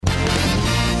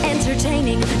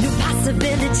exciting, new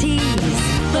possibilities.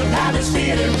 The Palace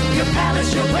Theater, your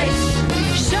palace, your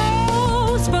place.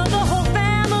 Shows for the whole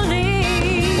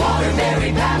family.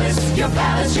 Waterbury Palace, your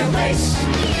palace, your place.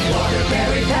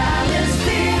 Waterbury Palace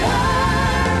Theater,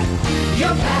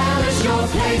 your palace, your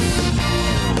place.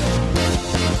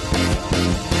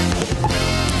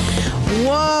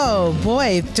 Whoa,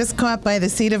 boy, just caught by the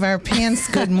seat of our pants.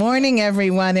 Good morning,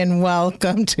 everyone, and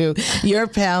welcome to Your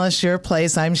Palace, Your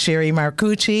Place. I'm Sherry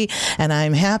Marcucci, and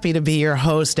I'm happy to be your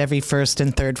host every first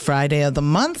and third Friday of the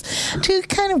month to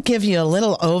kind of give you a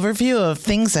little overview of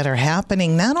things that are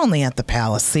happening not only at the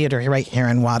Palace Theater right here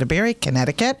in Waterbury,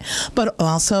 Connecticut, but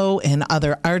also in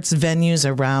other arts venues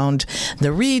around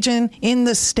the region, in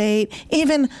the state,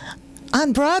 even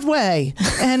on Broadway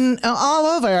and all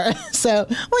over. So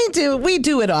we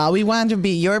do it all. We want to be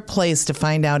your place to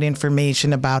find out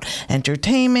information about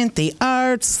entertainment, the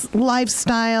arts,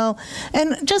 lifestyle,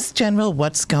 and just general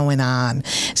what's going on.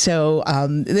 So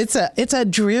it's a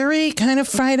dreary kind of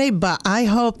Friday, but I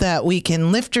hope that we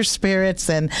can lift your spirits.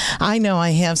 And I know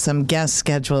I have some guests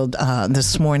scheduled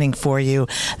this morning for you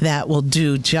that will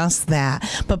do just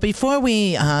that. But before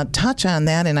we touch on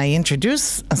that and I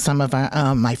introduce some of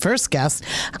my first guests,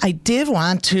 I did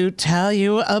want to tell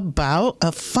you about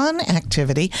a fun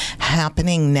activity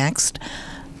happening next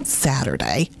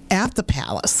Saturday at the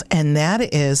Palace, and that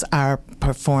is our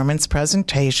performance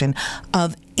presentation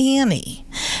of Annie.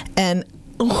 And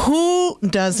who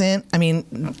doesn't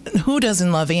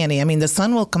love Annie? I mean, the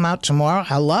sun will come out tomorrow.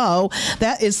 Hello.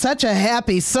 That is such a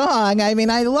happy song. I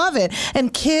mean, I love it.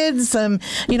 And kids,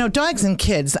 dogs and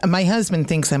kids. My husband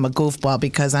thinks I'm a goofball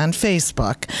because on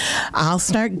Facebook, I'll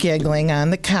start giggling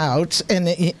on the couch.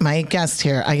 And my guest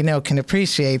here, I know, can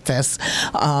appreciate this.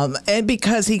 And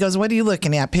because he goes, what are you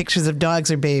looking at? Pictures of dogs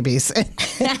or babies?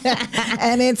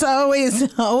 And it's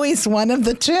always one of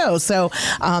the two. So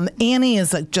Annie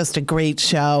is just a great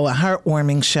show, a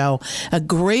heartwarming show, a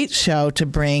great show to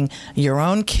bring your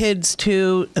own kids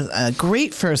to, a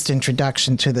great first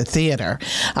introduction to the theater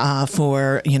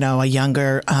for, a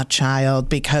younger child,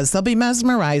 because they'll be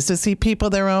mesmerized to see people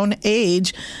their own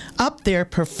age up there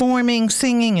performing,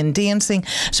 singing, and dancing.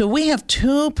 So we have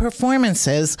two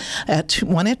performances,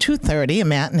 one at 2:30, a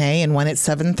matinee, and one at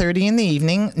 7:30 in the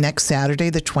evening next Saturday,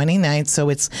 the 29th. So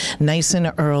it's nice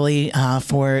and early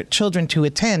for children to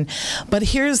attend. But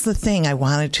here's the thing I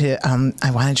wanted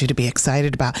you to be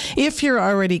excited about. If you're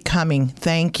already coming,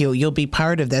 thank you. You'll be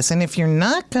part of this. And if you're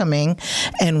not coming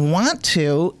and want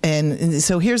to, and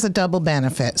so here's a double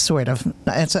benefit, sort of.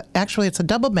 It's a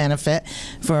double benefit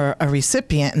for a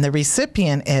recipient. And the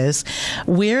recipient is,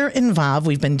 we're involved.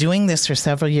 We've been doing this for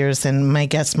several years. And my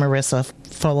guest, Marissa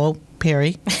Follow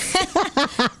Perry.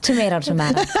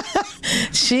 Tomato.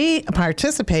 She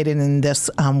participated in this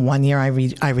one year,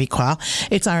 I recall.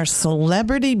 It's our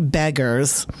Celebrity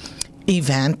Beggars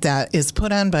event that is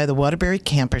put on by the Waterbury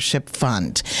Campership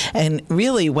Fund. And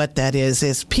really what that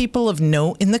is people of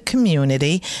note in the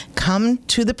community come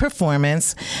to the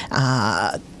performance.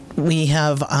 We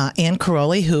have Ann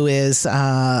Caroli, who is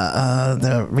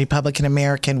the Republican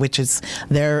American, which is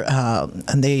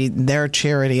their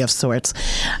charity of sorts.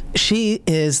 She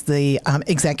is the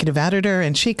executive editor,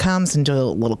 and she comes and do a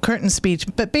little curtain speech.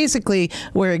 But basically,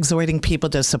 we're exhorting people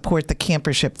to support the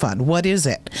Campership Fund. What is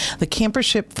it? The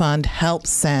Campership Fund helps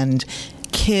send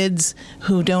kids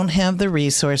who don't have the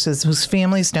resources, whose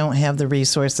families don't have the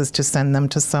resources to send them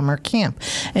to summer camp.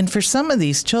 And for some of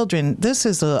these children, this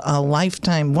is a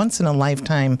lifetime, once in a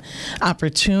lifetime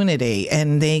opportunity,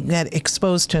 and they get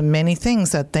exposed to many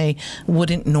things that they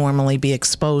wouldn't normally be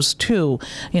exposed to,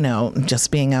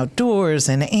 just being outdoors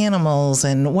and animals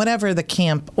and whatever the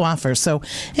camp offers. So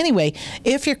anyway,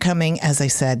 if you're coming, as I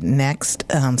said, next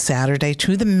Saturday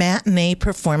to the matinee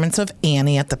performance of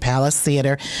Annie at the Palace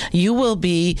Theater, you will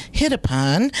be hit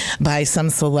upon by some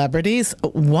celebrities,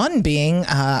 one being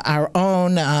our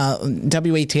own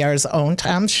WATR's own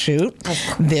Tom Shute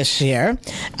this year.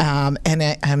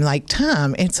 And I'm like,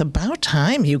 Tom, it's about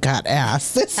time you got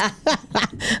asked.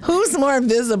 Who's more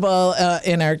visible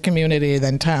in our community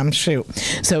than Tom Shute?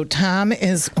 So Tom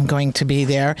is going to be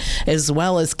there, as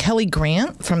well as Kelly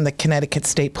Grant from the Connecticut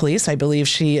State Police. I believe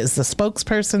she is the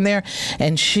spokesperson there,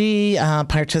 and she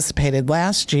participated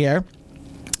last year.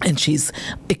 And she's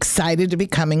excited to be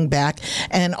coming back.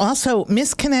 And also,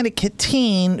 Miss Connecticut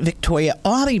teen Victoria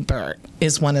Audibert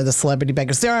is one of the celebrity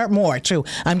beggars. There are more, too.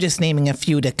 I'm just naming a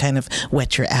few to kind of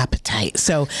whet your appetite.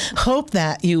 So hope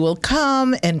that you will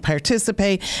come and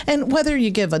participate. And whether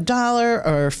you give $1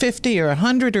 or $50 or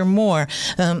 $100 or more,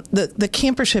 the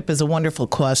campership is a wonderful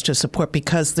cause to support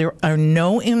because there are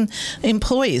no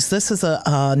employees. This is a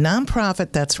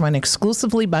nonprofit that's run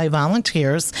exclusively by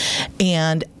volunteers,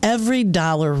 and every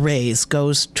dollar raised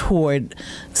goes toward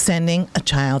sending a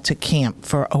child to camp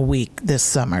for a week this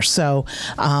summer. So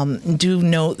do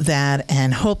note that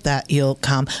and hope that you'll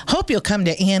come. Hope you'll come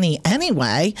to Annie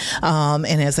anyway. And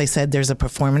as I said, there's a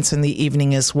performance in the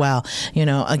evening as well. You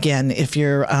know, again, if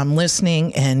you're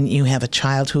listening and you have a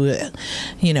child who,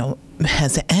 you know,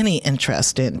 has any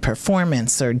interest in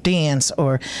performance or dance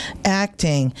or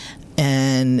acting,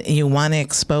 and you want to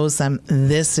expose them,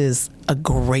 this is a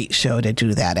great show to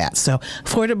do that at. So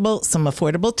some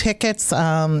affordable tickets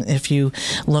if you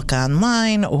look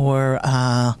online or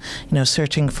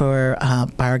searching for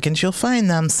bargains, you'll find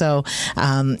them. So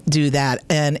do that.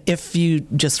 And if you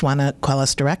just want to call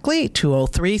us directly,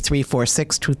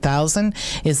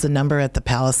 203-346-2000 is the number at the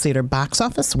Palace Theater box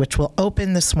office, which will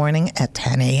open this morning at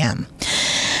 10 a.m.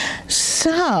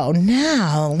 So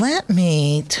now let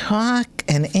me talk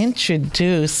and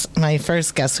introduce my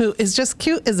first guest, who is just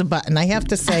cute as a button. I have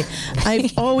to say,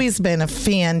 I've always been a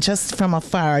fan just from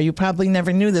afar. You probably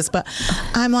never knew this, but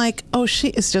I'm like, oh, she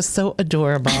is just so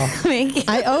adorable. Thank you.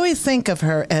 I always think of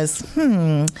her as,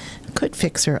 could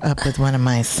fix her up with one of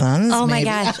my sons. Oh maybe.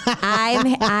 my gosh.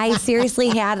 I seriously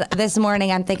had this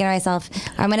morning, I'm thinking to myself,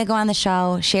 I'm going to go on the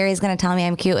show. Sherry's going to tell me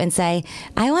I'm cute and say,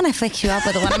 I want to fix you up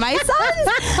with one of my sons.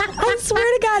 I swear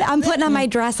to God. I'm putting on my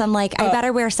dress. I'm like, I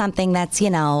better wear something that's,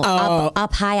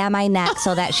 up high on my neck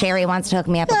so that Sherry wants to hook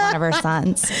me up with one of her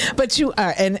sons. But you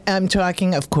are, and I'm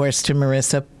talking, of course, to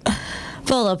Marissa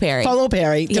Folo Perry. Folo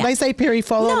Perry. Did Yeah. I say Perry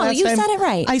Folo No, last you time? said it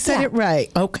right. I said Yeah. it right.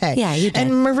 Okay. Yeah, you did.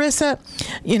 And Marissa,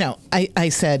 I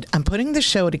said, I'm putting the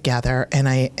show together, and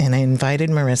I invited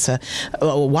Marissa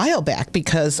a while back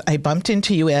because I bumped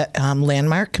into you at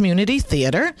Landmark Community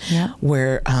Theater, Yep.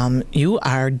 where you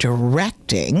are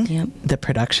directing Yep. the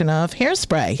production of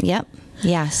Hairspray. Yep.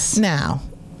 Yes. Now,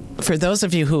 for those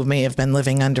of you who may have been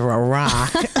living under a rock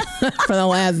for the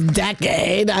last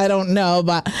decade, I don't know,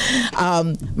 but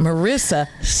Marissa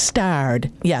starred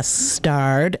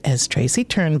as Tracy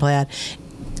Turnblad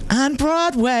on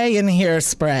Broadway in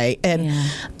Hairspray. And Yeah.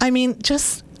 I mean,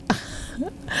 just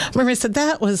Marissa,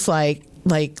 that was like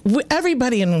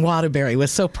everybody in Waterbury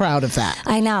was so proud of that.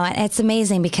 I know. It's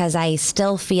amazing because I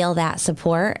still feel that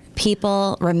support.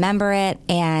 People remember it,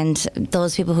 and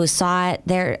those people who saw it,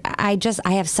 I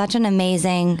have such an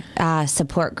amazing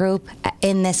support group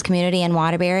in this community in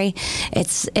Waterbury.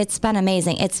 It's been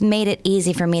amazing. It's made it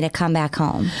easy for me to come back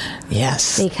home.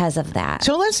 Yes. Because of that.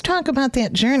 So let's talk about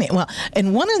that journey. Well,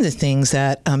 and one of the things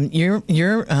that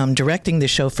you're directing the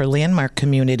show for Landmark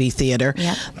Community Theater,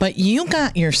 Yep. but you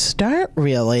got your start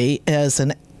really as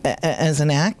an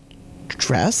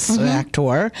actress,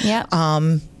 actor. Yep.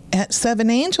 At Seven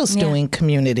Angels doing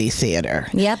community theater.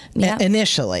 Yep.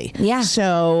 Initially. Yeah.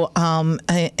 So,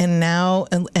 and now,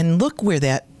 and look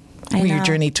where your know.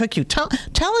 journey took you.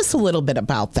 Tell us a little bit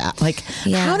about that. Like,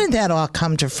 Yeah. how did that all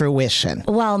come to fruition?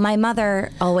 Well, my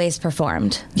mother always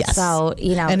performed. Yes. So,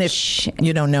 And if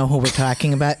you don't know who we're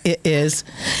talking about, it is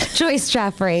Joyce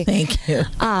Jeffrey. Thank you.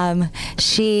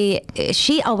 She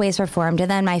always performed, and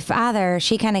then my father,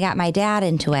 she kind of got my dad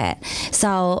into it.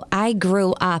 So I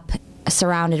grew up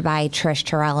surrounded by Trish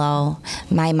Torello,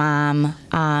 my mom,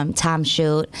 Tom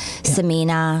Shute,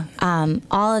 Samina,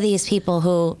 all of these people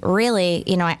who really,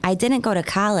 I didn't go to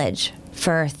college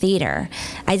for theater.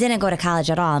 I didn't go to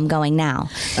college at all. I'm going now.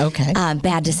 Okay.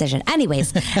 Bad decision.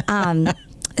 Anyways,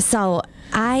 so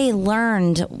I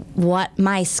learned what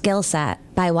my skill set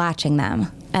by watching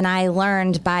them. And I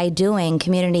learned by doing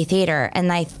community theater,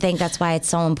 and I think that's why it's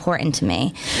so important to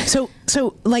me. So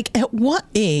like, at what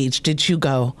age did you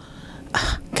go,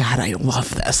 God, I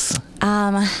love this?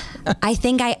 I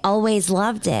think I always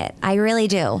loved it. I really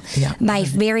do. Yeah. My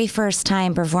very first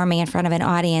time performing in front of an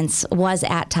audience was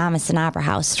at Thomaston Opera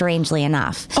House, strangely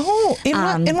enough. Oh,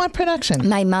 in what production?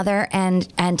 My mother and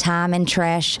Tom and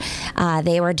Trish,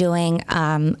 they were doing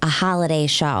a holiday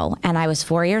show, and I was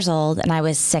 4 years old, and I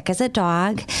was sick as a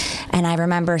dog. And I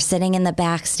remember sitting in the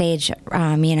backstage,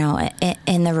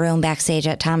 in the room backstage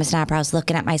at Thomaston Opera House,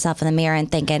 looking at myself in the mirror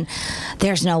and thinking,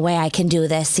 "There's no way I can do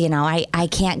this. I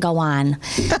can't go on. on.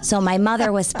 So my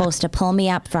mother was supposed to pull me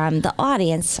up from the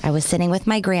audience. I was sitting with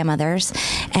my grandmothers,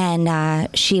 and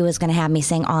she was going to have me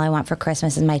sing All I Want for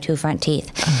Christmas Is My Two Front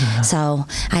Teeth. So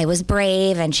I was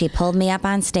brave, and she pulled me up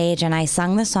on stage, and I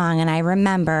sung the song, and I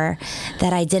remember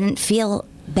that I didn't feel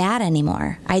bad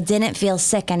anymore. I didn't feel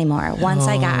sick anymore once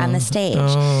I got on the stage.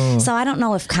 So I don't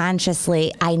know if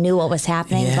consciously I knew what was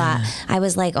happening, but I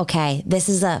was like, okay, this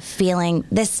is a feeling,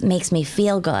 this makes me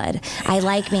feel good. I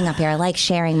like being up here. I like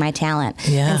sharing my talent.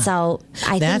 Yeah. And so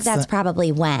I think that's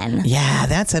probably when. Yeah,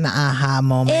 that's an aha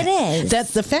moment. It is.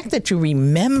 That's the fact that you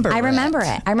remember I remember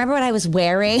it. I remember what I was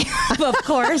wearing, of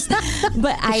course,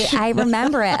 but I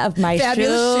remember it of my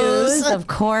shoes, of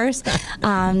course.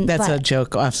 That's a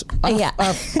joke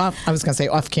I was going to say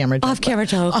off-camera joke. Off-camera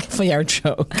joke. Off-air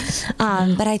joke.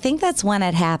 But I think that's when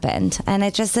it happened, and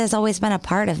it just has always been a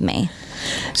part of me.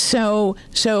 So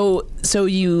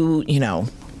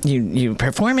you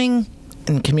performing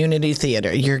in community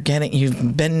theater.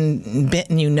 You've been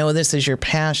bitten. You know this is your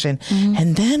passion,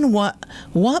 and then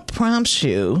what prompts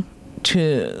you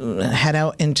to head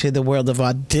out into the world of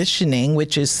auditioning,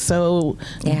 which is so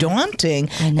daunting,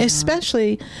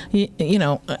 especially,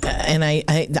 and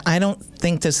I don't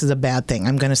think this is a bad thing.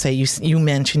 I'm going to say you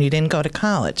mentioned you didn't go to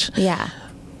college. Yeah.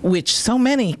 Which so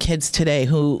many kids today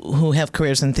who have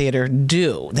careers in theater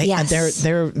do.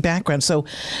 Their background. So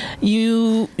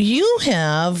you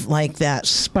have like that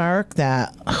spark,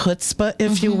 that chutzpah,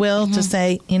 if you will, to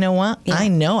say, you know what? Yeah. I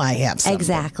know I have something.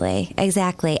 Exactly.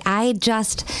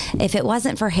 If it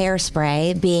wasn't for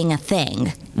Hairspray being a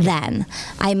thing, then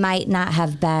I might not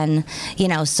have been,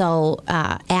 so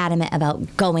adamant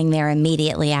about going there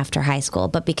immediately after high school.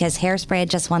 But because Hairspray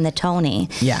had just won the Tony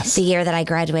the year that I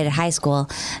graduated high school,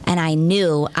 and I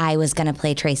knew I was going to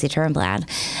play Tracy Turnblad,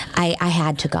 I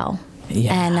had to go.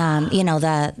 Yeah. And,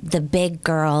 the big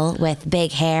girl with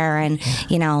big hair and,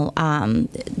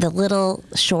 the little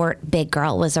short big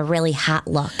girl was a really hot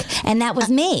look. And that was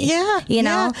me. You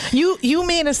know? You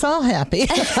made us all happy.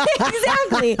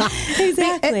 Exactly.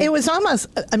 It was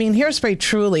almost, Hairspray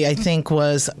truly, I think,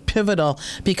 was pivotal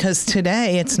because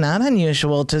today it's not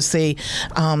unusual to see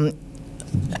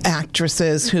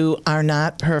actresses who are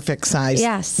not perfect size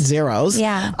zeros, who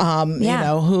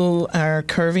are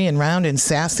curvy and round and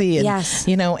sassy and,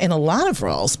 in a lot of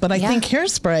roles. But I think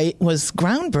Hairspray was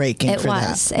groundbreaking for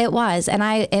that. It was. And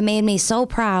it made me so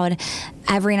proud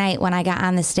every night when I got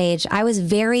on the stage. I was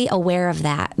very aware of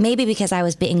that. Maybe because I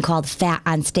was being called fat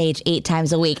on stage 8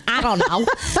 times a week. I don't know.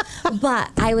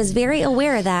 But I was very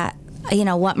aware that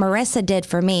what Marissa did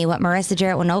for me, what Marissa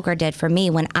Jarrett Winokur did for me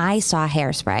when I saw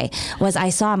Hairspray was I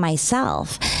saw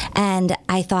myself. And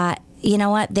I thought, you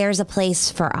know what, there's a place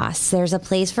for us. There's a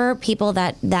place for people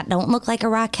that don't look like a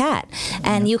Rockette.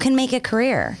 And you can make a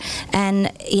career. And,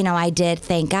 I did,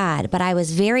 thank God. But I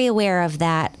was very aware of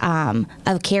that,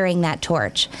 of carrying that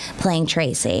torch, playing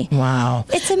Tracy. Wow.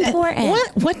 It's important.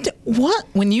 What,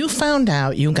 when you found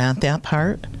out you got that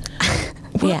part?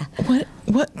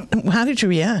 How did you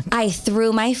react? I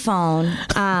threw my phone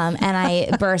and I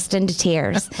burst into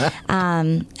tears.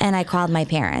 And I called my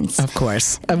parents. Of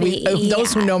course.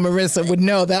 Those who know Marissa would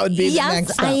know that would be the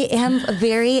next step.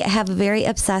 I have a very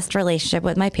obsessed relationship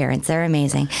with my parents. They're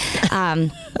amazing.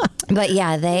 But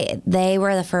they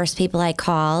were the first people I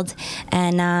called,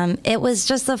 and it was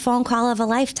just a phone call of a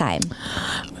lifetime.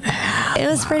 It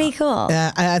was pretty cool.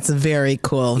 That's very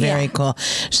cool. Very cool.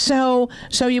 So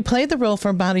you played the role for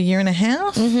about 1.5 years?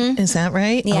 Mm-hmm. Is that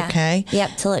right? Yeah. Okay.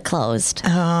 Yep, till it closed.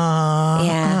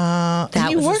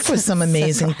 And you worked with some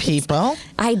amazing people.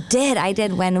 I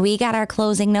did. When we got our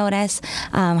closing notice,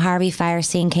 Harvey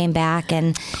Fierstein came back,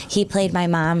 and he played my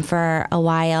mom for a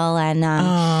while,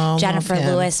 and Jennifer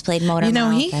Lewis played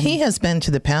Motormouth. He has been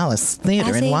to the Palace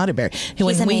Theater in Waterbury.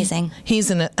 He's amazing.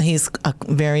 He's a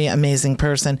very amazing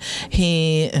person.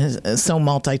 He is so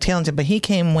multi-talented, but he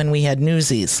came when we had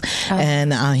Newsies,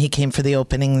 and he came for the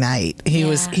opening night. He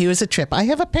was a trip. I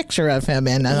have a picture of him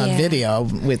and a video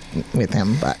with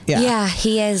him. But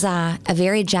he is a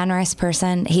very generous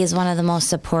person. He's one of the most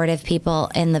supportive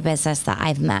people in the business that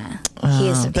I've met.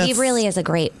 He really is a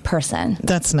great person.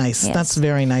 That's nice. Yes. That's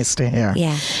very nice to hear.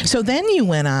 Yeah. So then you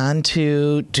went on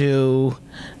to do.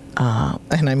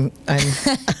 And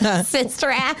I'm Sister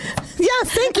Act. Yeah,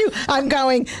 thank you. I'm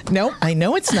going. No, I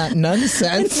know it's not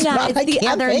Nonsense. It's not. It's the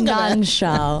other Nun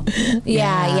show.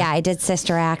 Yeah. I did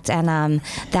Sister Act, and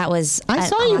that was. I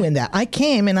saw you in that. I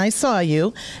came and I saw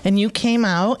you, and you came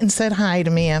out and said hi to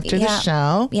me after the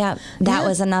show. Yeah, that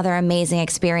was another amazing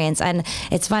experience, and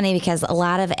it's funny because a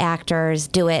lot of actors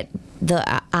do it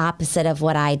the opposite of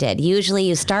what I did. Usually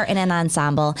you start in an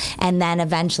ensemble and then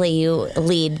eventually you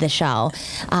lead the show.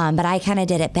 But I kind of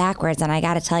did it backwards. And I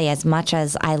got to tell you, as much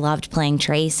as I loved playing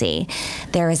Tracy,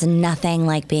 there is nothing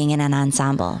like being in an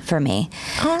ensemble for me.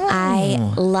 Oh. I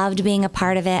loved being a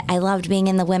part of it. I loved being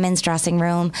in the women's dressing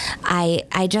room.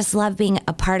 I just loved being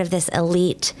a part of this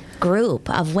elite group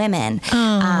of women.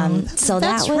 So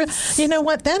that was... you know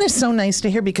what? That is so nice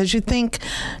to hear, because you think,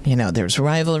 there's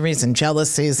rivalries and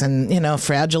jealousies and,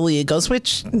 fragile egos,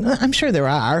 which I'm sure there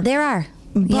are. There are.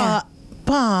 Yeah.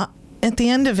 But at the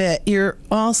end of it, you're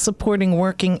all supporting,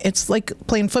 working. It's like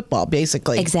playing football,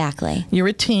 basically. Exactly. You're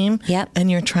a team. Yep. And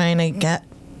you're trying to get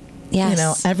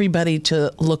everybody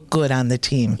to look good on the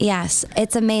team. Yes.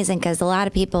 It's amazing, because a lot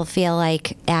of people feel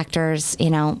like actors,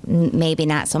 maybe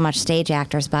not so much stage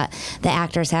actors, but the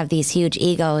actors have these huge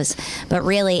egos. But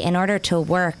really, in order to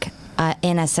work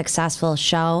in a successful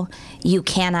show, you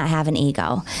cannot have an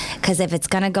ego, because if it's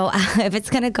gonna go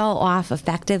off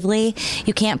effectively,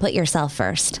 you can't put yourself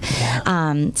first.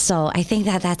 Yeah. So I think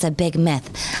that's a big myth.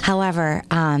 However,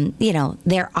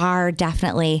 there are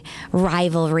definitely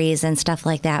rivalries and stuff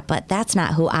like that, but that's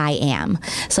not who I am.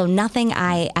 So nothing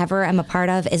I ever am a part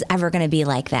of is ever going to be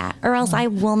like that, or else I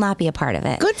will not be a part of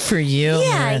it. Good for you,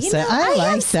 yeah, Marissa. I like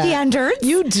have that. Standards.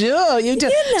 You do.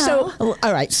 So,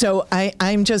 all right. So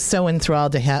I'm just so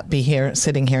enthralled to be here,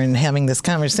 sitting here, and having this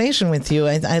conversation with you.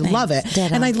 I love it.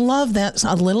 Ditto. And I love that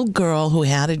a little girl who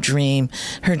had a dream,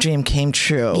 her dream came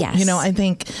true. Yes. I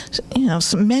think,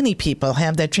 so many people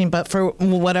have that dream, but for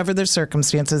whatever their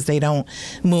circumstances, they don't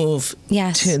move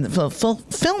to the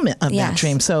fulfillment of that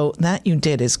dream. So that you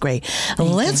did is great.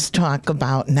 Let's talk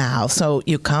about now. So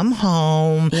you come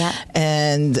home,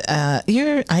 and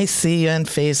I see you on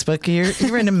Facebook.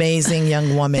 You're an amazing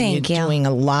young woman. Thank you. You're doing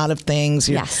a lot of things.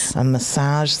 You're a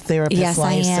massage therapist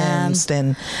licensed,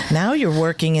 and now you're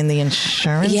working in the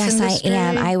insurance industry. I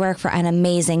am. I work for an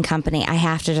amazing company. I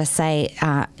have to just say,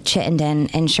 Chittenden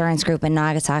Insurance Group in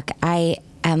Naugatuck. I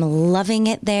am loving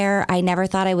it there. I never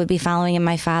thought I would be following in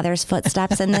my father's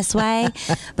footsteps in this way,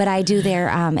 but I do their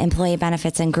employee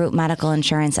benefits and group medical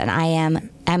insurance, and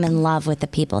I'm in love with the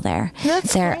people there.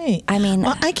 That's great. I mean,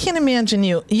 I can't imagine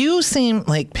you. You seem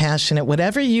like passionate.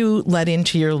 Whatever you let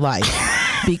into your life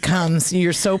becomes,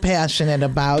 you're so passionate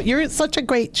about. You're such a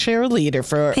great cheerleader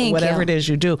for whatever it is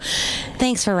you do.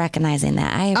 Thanks for recognizing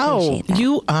that. I appreciate that.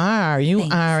 You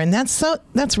are, and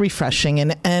that's refreshing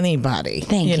in anybody.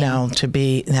 To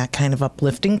be that kind of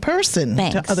uplifting person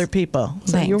to other people.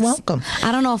 So you're welcome.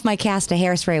 I don't know if my cast of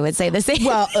Hairspray would say the same.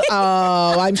 Well,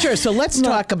 I'm sure. So let's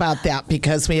talk about that,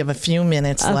 because we have a few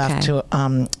minutes left to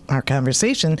our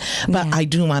conversation. But I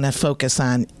do want to focus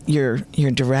on your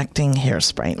directing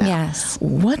Hairspray now. Yes.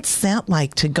 What's that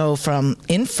like to go from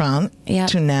in front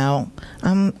to now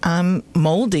I'm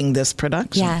molding this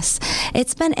production? Yes.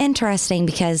 It's been interesting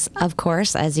because, of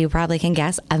course, as you probably can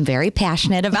guess, I'm very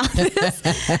passionate about this.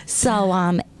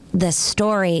 So the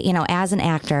story, as an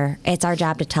actor, it's our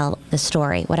job to tell the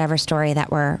story, whatever story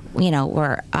that we're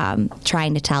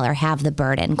trying to tell, or have the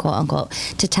burden, quote unquote,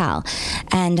 to tell.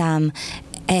 And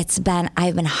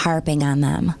I've been harping on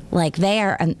them. Like,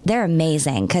 they're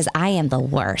amazing, because I am the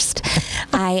worst.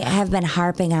 I have been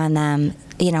harping on them,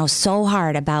 so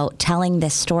hard about telling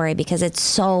this story, because it's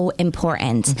so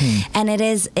important, and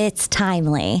it's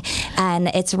timely, and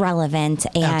it's relevant,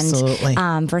 and absolutely.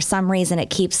 For some reason it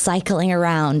keeps cycling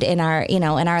around in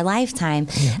our lifetime.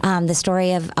 The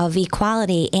story of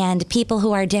equality and people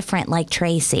who are different, like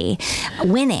Tracy,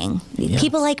 winning,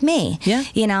 people like me.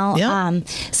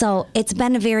 So it's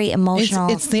been a very emotional.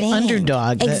 It's the thing.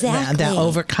 underdog that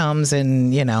overcomes,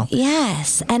 and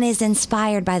Yes, and is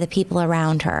inspired by the people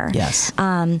around her. Yes.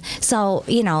 So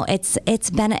it's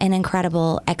been an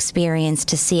incredible experience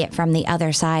to see it from the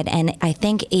other side, and I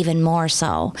think even more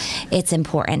so, it's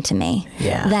important to me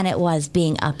than it was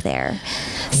being up there.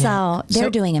 So they're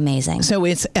doing amazing. So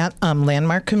it's at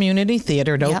Landmark Community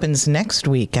Theater. It opens next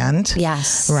weekend.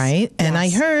 Yes. Right? And I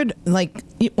heard,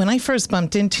 when I first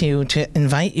bumped into you to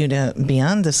invite you to be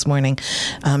on this morning,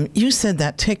 you said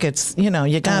that tickets, you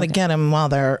got to get them while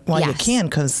you can,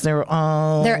 because they're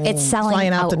all it's selling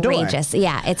flying out outrageous. the door.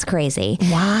 Yeah, it's crazy.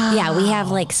 Wow. Yeah, we have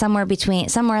somewhere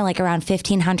around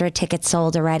 1,500 tickets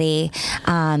sold already.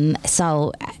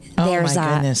 So there's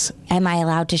my goodness. Am I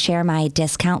allowed to share my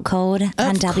discount code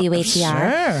on WHER?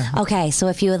 Sure. Okay, so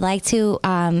if you would like to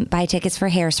buy tickets for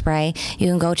Hairspray, you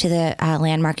can go to the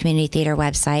Landmark Community Theater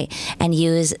website and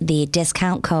use the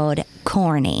discount code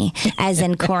Corny, as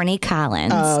in Corny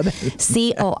Collins, CORNY,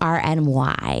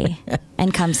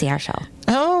 and come see our show.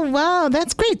 Oh, wow.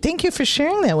 That's great. Thank you for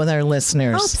sharing that with our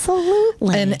listeners.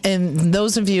 Absolutely. And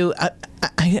those of you,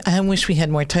 I wish we had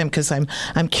more time because I'm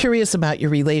curious about your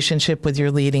relationship with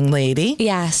your leading lady.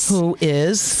 Yes. Who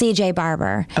is? CJ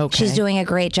Barber. Okay. She's doing a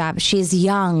great job. She's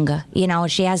young.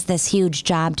 She has this huge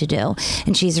job to do,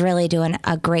 and she's really doing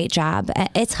a great job.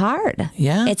 It's hard.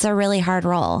 Yeah. It's a really hard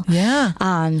role. Yeah.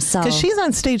 So because she's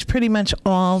on stage pretty much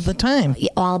all the time.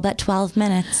 all but 12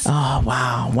 minutes. Oh,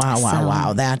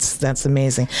 wow. That's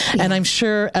amazing. Yeah. And I'm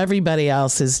sure everybody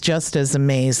else is just as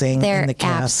amazing They're in the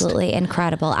cast. absolutely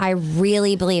incredible. I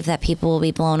really believe that people will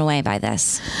be blown away by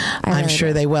this. I'm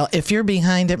sure they will. If you're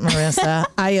behind it, Marissa,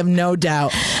 I have no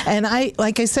doubt. And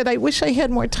like I said, I wish I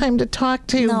had more time to talk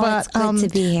to you. No, but it's good to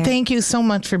be here. Thank you so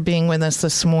much for being with us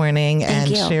this morning and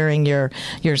you. sharing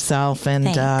yourself. And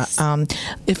Thanks.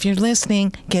 if you're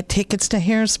listening, get tickets to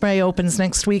Hairspray. Opens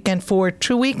next weekend for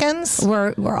 2 weekends.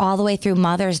 We're all the way through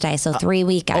Mother's Day, so 3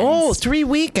 weekends. Oh, 3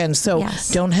 weekends. So Yes.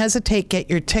 don't hesitate. Get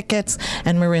your tickets.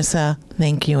 And Marissa,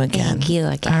 thank you again. Thank you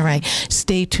again. All right.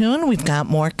 Stay tuned. We've got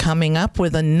more coming up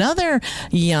with another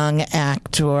young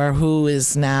actor who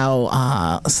is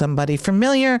now somebody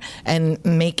familiar and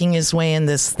making his way in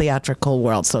this theatrical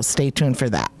world. So stay tuned for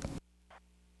that.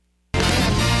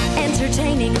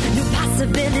 Entertaining new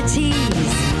possibilities.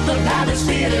 The Palace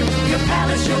Theater, your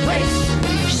palace, your place.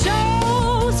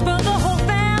 Shows for the whole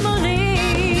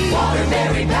family.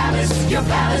 Waterbury Palace, your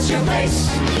place.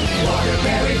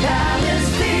 Waterbury Palace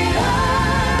Theater,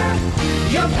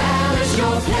 your palace,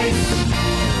 your place.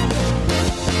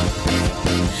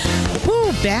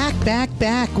 Woo,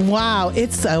 back. Wow,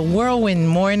 it's a whirlwind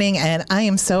morning, and I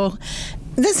am so...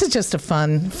 This is just a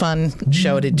fun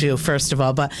show to do, first of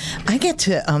all, but I get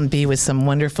to be with some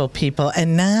wonderful people,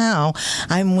 and now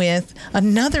I'm with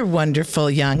another wonderful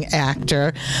young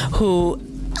actor who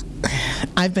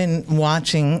I've been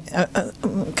watching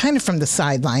kind of from the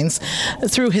sidelines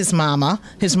through his mama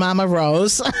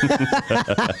Rose,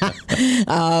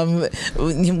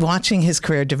 watching his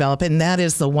career develop, and that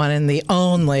is the one and the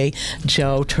only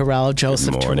Joe Torello,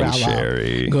 Joseph Good morning, Torello.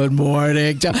 Sherry. Good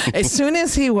morning, Joe. As soon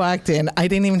as he walked in, I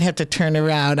didn't even have to turn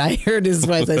around. I heard his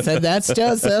voice. I said, "That's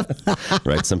Joseph."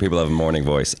 Right. Some people have a morning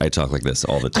voice. I talk like this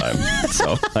all the time,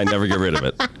 so I never get rid of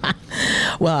it.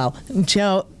 Well,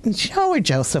 Joe or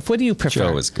Joseph, what do you prefer?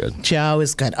 Joe is good. Joe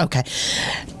is good. Okay.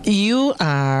 You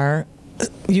are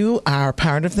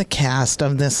part of the cast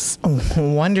of this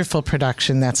wonderful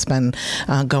production that's been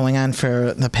going on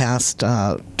for the past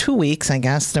 2 weeks, I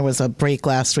guess. There was a break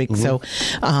last week. Mm-hmm. So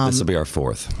This will be our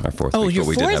fourth Oh, week. your But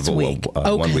we did fourth have a week.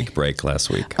 Okay. 1 week break last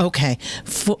week. Okay.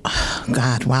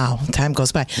 God, wow. Time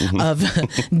goes by. Mm-hmm.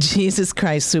 Of Jesus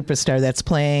Christ Superstar that's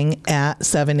playing at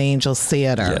Seven Angels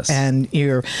Theater. Yes. And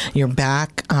you're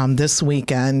back this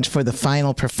weekend for the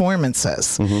final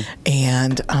performances. Mm-hmm.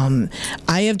 And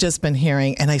I have just been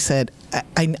hearing, and I said,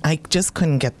 I just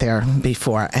couldn't get there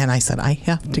before. And I said, I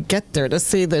have to get there to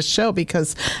see this show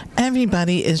because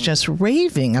everybody is just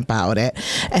raving about it.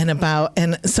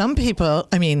 And some people,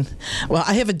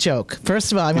 I have a joke.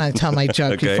 First of all, I'm going to tell my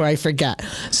joke Okay. before I forget.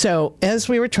 So as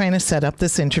we were trying to set up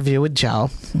this interview with Joe,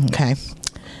 okay,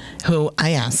 who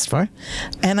I asked for,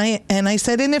 and I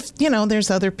said, and if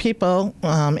there's other people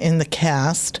in the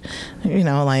cast,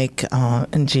 like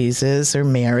Jesus or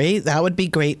Mary, that would be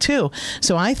great too.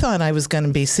 So I thought I was going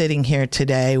to be sitting here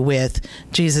today with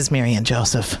Jesus, Mary, and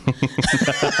Joseph.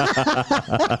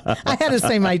 I had to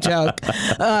say my joke,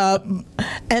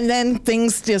 and then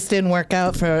things just didn't work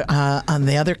out for on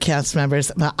the other cast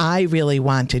members. But I really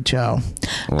wanted Joe.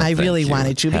 Well, I really thank you.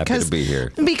 wanted you Happy because to be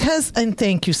here. and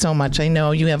thank you so much. I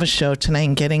know you have a show tonight,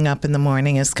 and getting up in the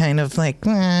morning is kind of like,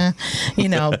 but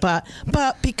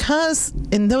because,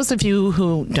 and those of you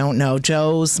who don't know,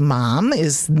 Joe's mom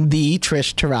is the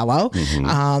Trish Torello,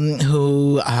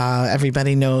 who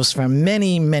everybody knows from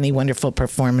many, many wonderful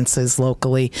performances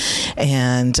locally,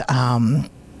 and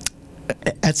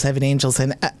at Seven Angels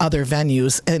and other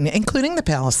venues, and including the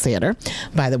Palace Theater,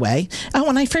 by the way. Oh,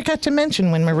 and I forgot to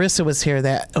mention when Marissa was here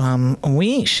that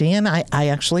she and I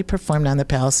actually performed on the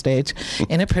Palace stage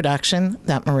in a production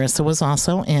that Marissa was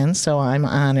also in, so I'm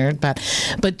honored. But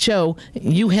Joe,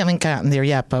 you haven't gotten there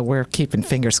yet, but we're keeping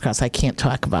fingers crossed. I can't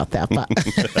talk about that,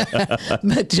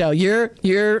 but Joe,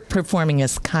 you're performing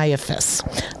as Caiaphas,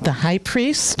 the high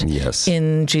priest, Yes.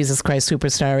 in Jesus Christ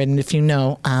Superstar. And if you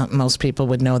know, most people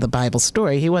would know the Bible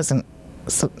story. He wasn't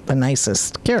the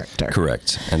nicest character.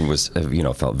 Correct. And was,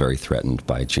 felt very threatened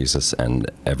by Jesus and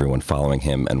everyone following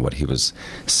him and what he was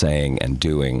saying and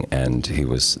doing. And he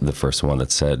was the first one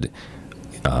that said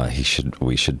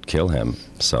we should kill him.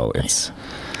 So it's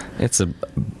a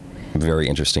very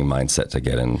interesting mindset to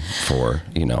get in for,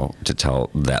 to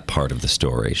tell that part of the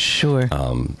story. Sure.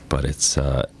 But it's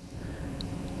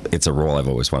it's a role I've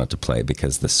always wanted to play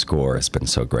because the score has been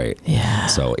so great. Yeah.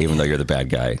 So even though you're the bad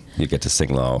guy, you get to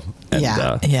sing low and,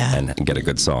 and get a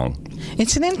good song.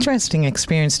 It's an interesting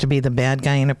experience to be the bad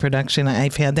guy in a production.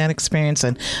 I've had that experience,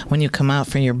 and when you come out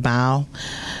for your bow,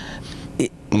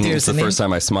 It's the first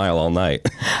time I smile all night.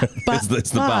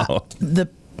 It's the bow.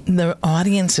 The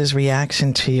audience's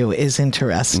reaction to you is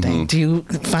interesting. Do you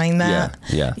find that?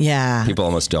 Yeah. People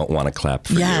almost don't want to clap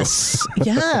for you. Yes.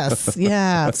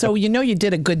 Yeah. So you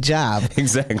did a good job.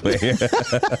 Exactly.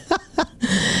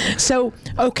 So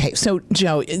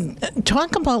Joe,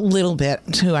 talk about a little bit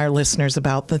to our listeners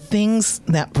about the things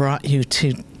that brought you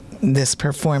to this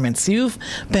performance. You've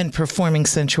been performing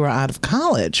since you were out of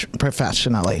college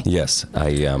professionally. Yes,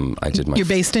 I did my. You're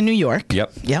based in New York.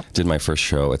 Yep. Did my first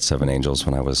show at Seven Angels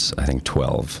when I was, I think,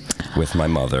 12, with my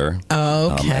mother.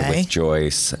 Okay. And with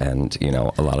Joyce and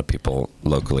a lot of people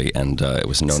locally, and it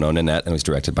was No Nanette, and it was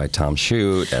directed by Tom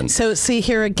Shute. And so see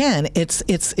here again, it's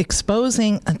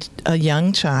exposing a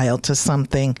young child to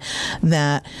something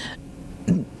that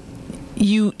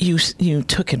you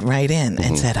took it right in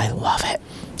and said, I love it.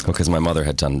 Because my mother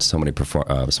had done so many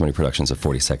productions of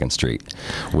 42nd Street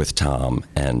with Tom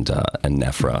and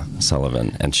Nefra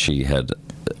Sullivan, and she had,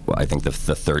 I think the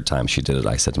third time she did it,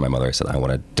 I said to my mother, I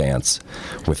want to dance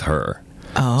with her.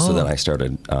 Oh. So then I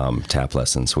started tap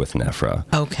lessons with Nefra.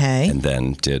 Okay. And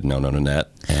then did No Nanette.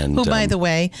 And who, by the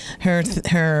way, her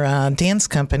dance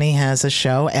company has a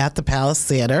show at the Palace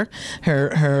Theater.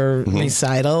 Her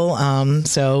recital.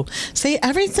 So see,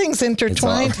 everything's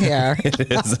intertwined here.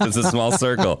 It is. It's a small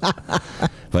circle.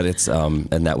 But it's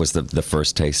and that was the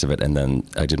first taste of it. And then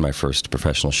I did my first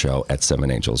professional show at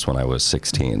Seven Angels when I was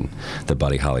 16, the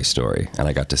Buddy Holly story, and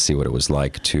I got to see what it was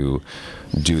like to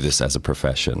do this as a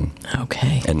profession.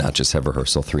 Okay. And not just have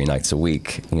rehearsal 3 nights a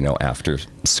week, after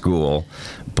school,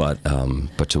 but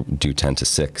to do 10 to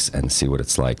 6 and see what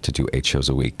it's like to do 8 shows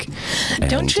a week.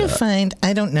 Don't you find,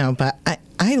 I don't know, but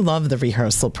I love the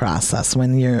rehearsal process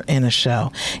when you're in a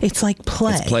show. It's like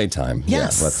play. It's playtime.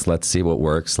 Yes. Yeah. Let's see what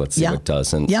works. Let's see what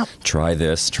doesn't. Yep. Try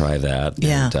this, try that.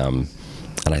 Yeah.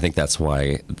 And I think that's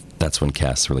when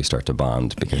casts really start to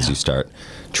bond, because you start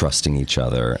trusting each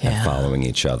other and following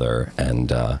each other,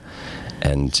 and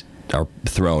are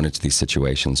thrown into these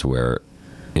situations where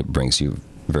it brings you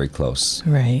very close.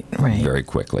 Right. Very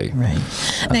quickly. Right.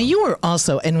 Now, you were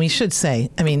also, and we should say,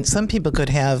 some people could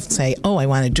say, oh, I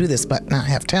want to do this, but not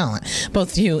have talent.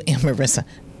 Both you and Marissa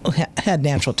had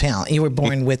natural talent. You were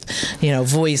born with,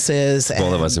 voices.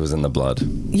 Both of us, it was in the blood.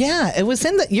 Yeah, it was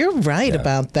in the. You're right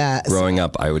about that. Growing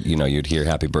up, I would, you'd hear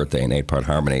 "Happy Birthday" in 8-part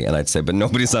harmony, and I'd say, but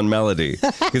nobody's on melody,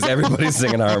 because everybody's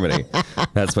singing harmony.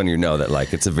 That's when you know that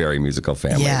it's a very musical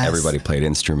family. Yes. Everybody played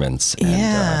instruments. And,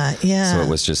 yeah. So it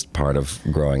was just part of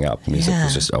growing up. Music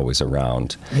was just always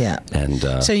around. Yeah. And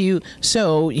so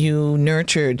you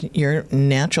nurtured your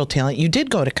natural talent. You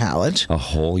did go to college. A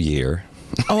whole year.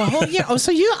 Oh, a whole year. Oh, so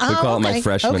you... We call okay. it my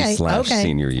freshman /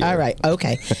 senior year. All right,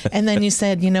 okay. And then you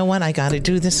said, you know what, I got to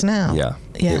do this now. Yeah.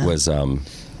 It was...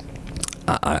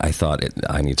 I thought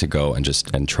I need to go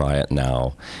and try it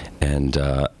now. And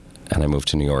I moved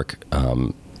to New York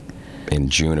in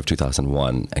June of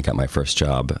 2001 and got my first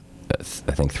job, I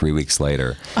think 3 weeks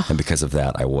later. And because of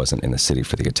that, I wasn't in the city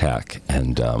for the attack.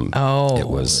 And it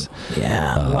was...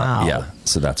 wow. Yeah.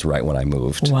 So that's right when I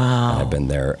moved. Wow. And I've been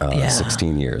there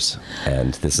 16 years.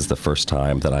 And this is the first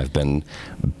time that I've been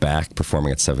back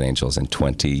performing at Seven Angels in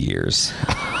 20 years.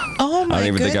 Oh, my I don't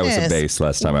even think I was a bass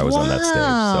last time I was on that stage.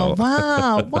 So.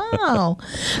 Wow.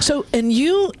 So, and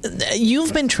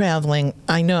you've been traveling.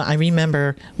 I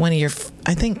remember one of your,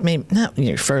 I think maybe not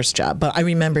your first job, but I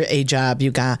remember a job you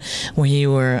got where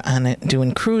you were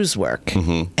doing cruise work.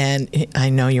 Mm-hmm. And I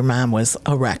know your mom was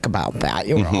a wreck about that.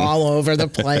 You were all over the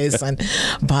place. And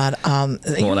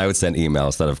and I would send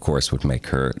emails that, of course, would make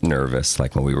her nervous,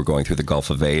 like when we were going through the Gulf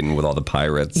of Aden with all the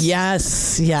pirates. Yes.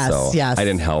 So I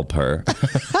didn't help her.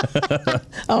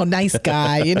 Oh, nice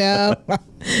guy,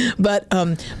 But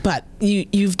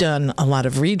you've done a lot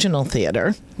of regional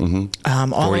theater,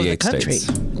 all over the country,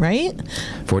 states. Right?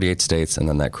 48 states, and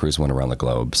then that cruise went around the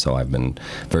globe. So I've been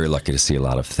very lucky to see a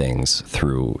lot of things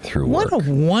through What work.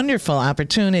 a wonderful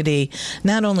opportunity!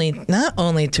 Not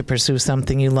only to pursue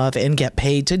something you love and get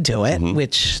paid to do it,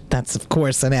 which that's of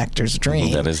course an actor's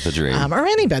dream. That is the dream, or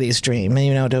anybody's dream.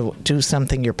 To do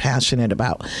something you're passionate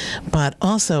about, but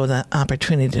also the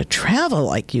opportunity to travel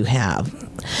like you have.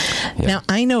 Yeah. Now,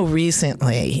 I know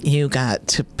recently you got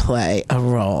to play a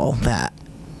role that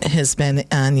has been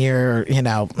on your,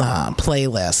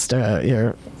 playlist,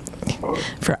 your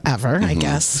forever, I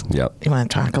guess. Yep. You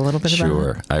want to talk a little bit about it?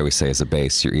 Sure. I always say as a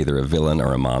bass, you're either a villain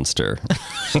or a monster.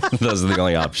 Those are the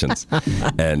only options.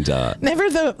 And Never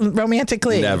the romantic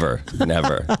lead. never.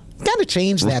 Got to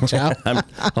change that, Joe.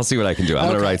 I'll see what I can do. I'm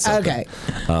going to write something.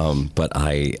 Okay. But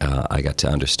I got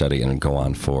to understudy and go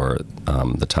on for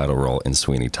the title role in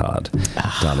Sweeney Todd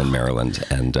down in Maryland,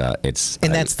 and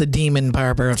that's the demon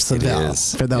barber of Seville.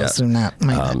 is, For those who might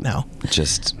not know,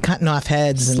 just cutting off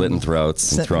heads, slitting and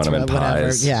throats and throwing them in whatever.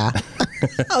 pies. Yeah.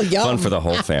 Oh, yum. Fun for the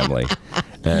whole family.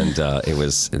 And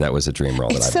that was a dream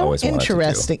role It's that I've so always wanted to do.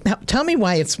 interesting. Now, tell me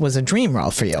why it was a dream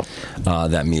role for you.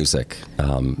 That music,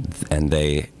 and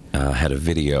they had a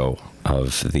video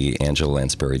of the Angela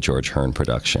Lansbury George Hearn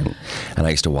production, and I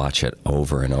used to watch it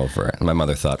over and over. And my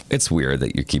mother thought, it's weird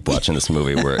that you keep watching this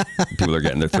movie where people are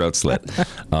getting their throats slit,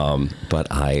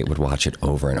 but I would watch it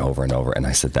over and over and over, and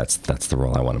I said, that's the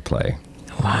role I want to play.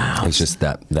 Wow. It's just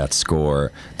that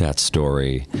score, that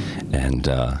story, and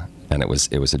it was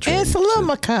a dream. It's a little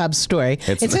macabre story.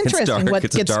 It's interesting dark. what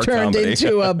It's a gets dark turned comedy.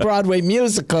 into a Broadway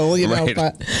musical, you know.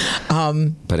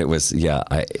 Right. But it was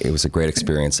it was a great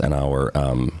experience, and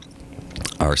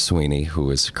our Sweeney, who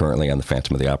is currently on the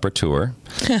Phantom of the Opera tour,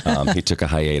 he took a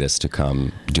hiatus to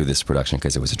come do this production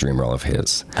because it was a dream role of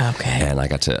his. Okay. And I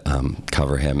got to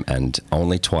cover him, and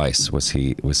only twice was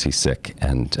he sick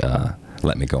and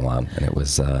let me go on, and it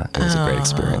was a great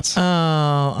experience.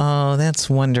 Oh, that's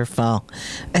wonderful.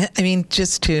 I mean,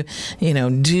 just to,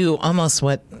 do almost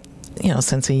what,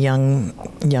 since a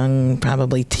young,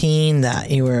 probably teen, that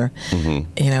you were,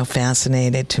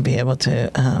 fascinated to be able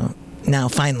to now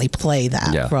finally play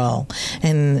that role.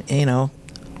 And,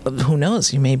 who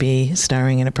knows? You may be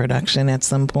starring in a production at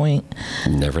some point.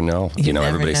 You never know. You never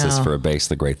everybody says know. for a bass,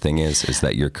 the great thing is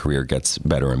that your career gets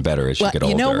better and better as you get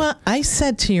older. You know what? I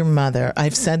said to your mother,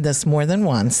 I've said this more than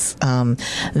once,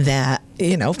 that,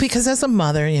 because as a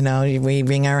mother, we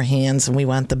wring our hands and we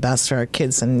want the best for our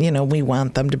kids, and, we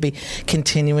want them to be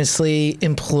continuously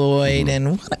employed.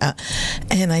 And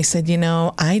I said,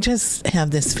 I just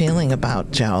have this feeling about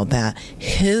Joe that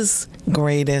his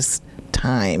greatest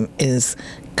time is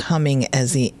coming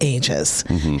as he ages.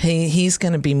 He's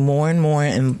going to be more and more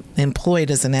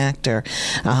employed as an actor,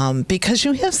 because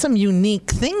you have some unique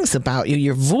things about you.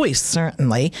 Your voice,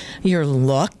 certainly, your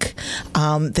look,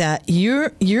 that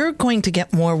you're going to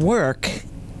get more work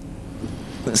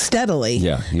steadily.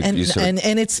 Yeah, and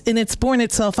it's borne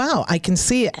itself out. I can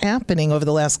see it happening over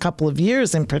the last couple of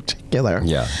years in particular.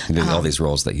 Yeah, all these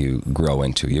roles that you grow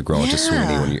into. You grow into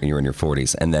Sweeney when you're in your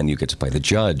 40s, and then you get to play the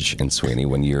judge in Sweeney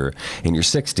when you're in your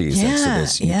 60s. Yeah, and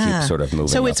so you keep sort of moving.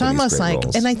 So it's almost like,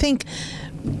 roles. and I think,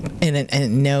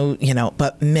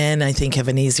 but men, I think, have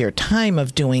an easier time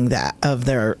of doing that, of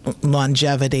their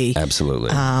longevity. Absolutely.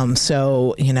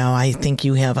 So I think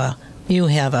you have a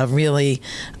really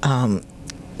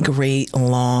great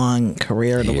long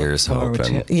career to Here's look forward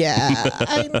hoping. to. Yeah,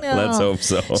 I know. Let's hope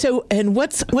so. So, and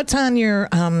what's on your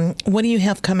what do you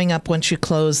have coming up once you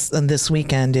close this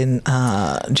weekend in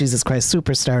Jesus Christ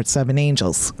Superstar at Seven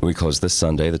Angels? We close this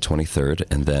Sunday, the 23rd,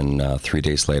 and then 3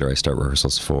 days later I start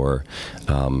rehearsals for,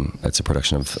 it's a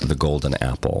production of The Golden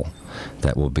Apple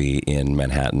that will be in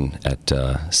Manhattan at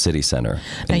City Center.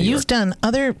 Now, you've done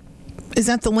other. Is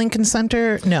that the Lincoln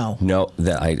Center? No. No,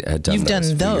 that I had done. You've done a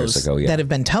few those years ago, yeah. that have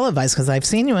been televised, because I've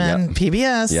seen you on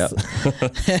PBS. Yeah.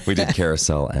 We did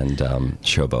Carousel and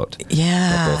Showboat.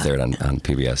 Yeah. Both aired on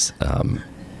PBS,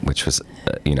 which was,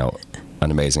 an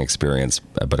amazing experience.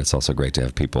 But it's also great to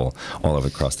have people all over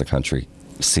across the country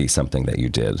see something that you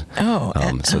did.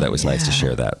 So that was nice to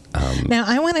share that. Now,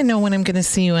 I want to know when I'm going to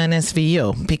see you on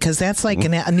SVU, because that's like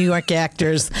a New York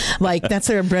actor's, that's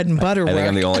their bread and butter I work. think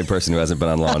I'm the only person who hasn't been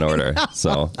on Law and Order.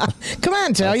 So Come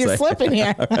on, Joe, you're slipping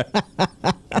here.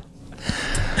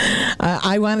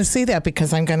 I want to see that,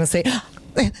 because I'm going to say,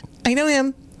 I know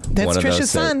him. That's One of those Trisha's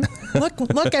son.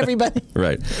 Look, everybody.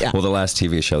 Right. Yeah. Well, the last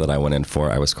TV show that I went in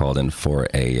for, I was called in for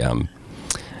a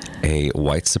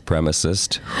white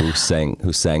supremacist who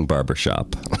sang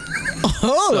barbershop.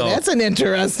 That's an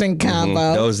interesting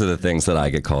combo. Those are the things that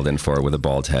I get called in for, with a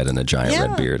bald head and a giant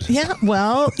red beard. Yeah,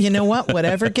 well, you know what?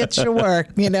 Whatever gets your work.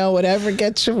 Whatever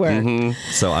gets your work.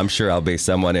 So I'm sure I'll be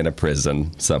someone in a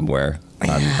prison somewhere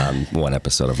on one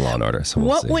episode of Law and Order. So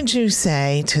we'll see. Would you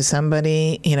say to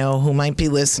somebody, who might be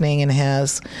listening and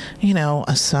has,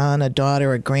 a son, a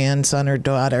daughter, a grandson or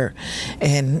daughter,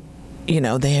 and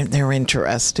they're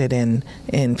interested in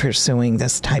pursuing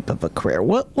this type of a career?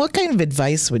 What kind of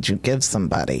advice would you give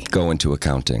somebody? Go into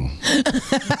accounting.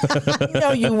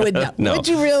 No, you would not. No. Would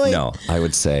you really? No, I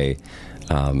would say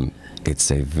it's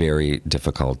a very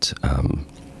difficult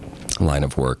line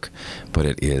of work, but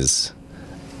it is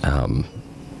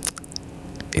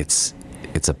it's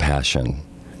a passion.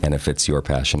 And if it's your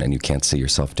passion and you can't see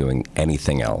yourself doing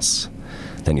anything else,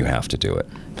 then you have to do it.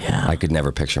 Yeah. I could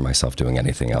never picture myself doing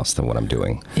anything else than what I'm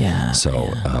doing. Yeah.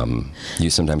 So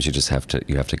sometimes you just have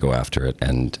to go after it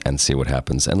and see what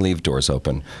happens and leave doors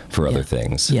open for other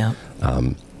things. Yeah.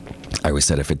 I always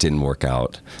said if it didn't work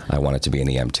out, I wanted to be an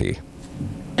EMT.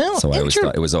 Oh, So I always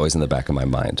thought it was always in the back of my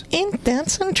mind.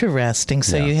 That's interesting.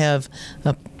 So Yeah. you have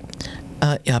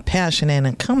a passion and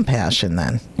a compassion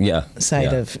then. Yeah.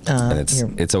 Side yeah. of and it's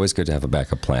your- it's always good to have a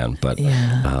backup plan, but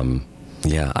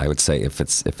I would say if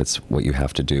it's what you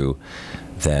have to do,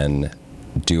 then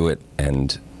do it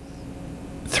and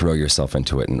throw yourself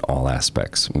into it in all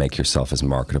aspects. Make yourself as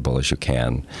marketable as you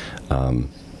can.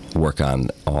 Work on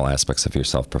all aspects of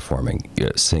yourself, performing,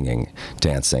 singing,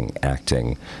 dancing,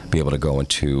 acting. Be able to go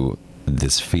into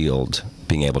this field,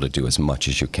 being able to do as much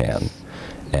as you can,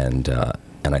 and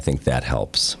I think that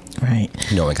helps. Right.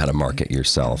 Knowing how to market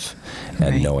yourself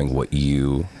and Right. knowing what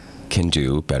you can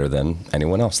do better than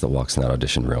anyone else that walks in that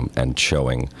audition room, and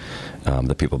showing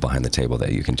the people behind the table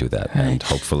that you can do that. Right. And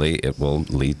hopefully it will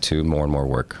lead to more and more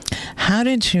work. How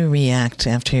did you react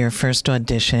after your first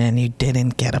audition and you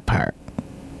didn't get a part?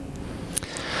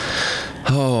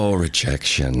 Oh,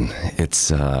 rejection.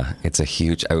 It's a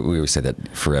huge, we always say that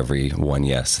for every one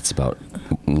yes, it's about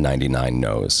 99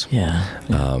 no's. Yeah.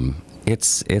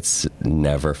 It's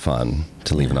never fun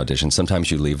to leave an audition.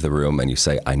 Sometimes you leave the room and you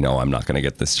say, I know I'm not going to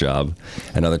get this job.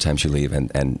 And other times you leave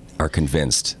and are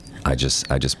convinced, I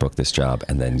just booked this job,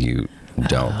 and then you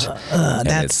don't. And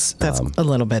That's a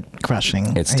little bit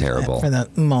crushing. It's terrible. For the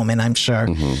moment, I'm sure.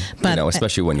 But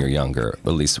especially when you're younger.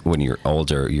 At least when you're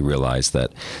older, you realize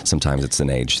that sometimes it's an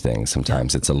age thing.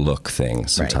 Sometimes it's a look thing.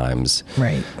 Sometimes,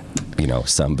 Right.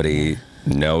 Somebody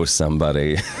knows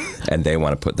somebody and they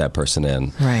want to put that person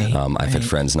in. Right, I've had right.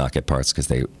 friends not get parts because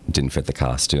they didn't fit the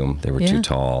costume. They were Yeah. too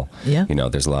tall. Yeah.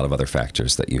 There's a lot of other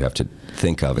factors that you have to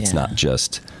think of. It's Yeah. not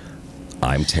just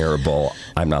I'm terrible,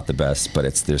 I'm not the best,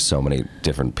 but there's so many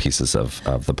different pieces of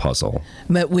the puzzle.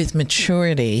 But with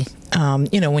maturity,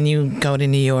 when you go to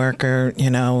New York or,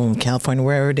 California,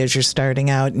 wherever it is you're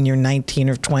starting out and you're 19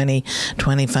 or 20,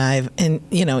 25, and,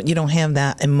 you don't have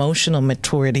that emotional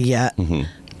maturity yet.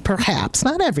 Perhaps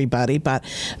not everybody, but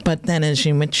then as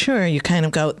you mature, you kind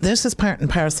of go, this is part and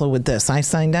parcel with this. I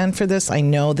signed on for this. I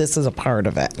know this is a part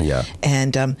of it. Yeah.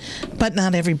 And but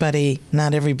not everybody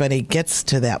gets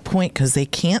to that point because they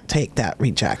can't take that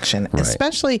rejection. Right.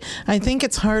 Especially, I think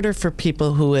it's harder for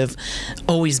people who have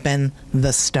always been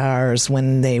the stars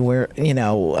when they were,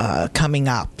 coming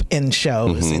up in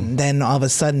shows, and then all of a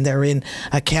sudden they're in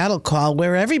a cattle call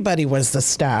where everybody was the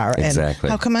star. Exactly.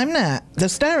 And how come I'm not the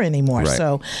star anymore? Right.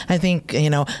 So I think,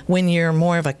 when you're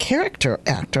more of a character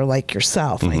actor like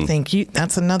yourself, I think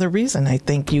that's another reason. I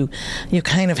think you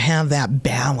kind of have that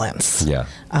balance. Yeah.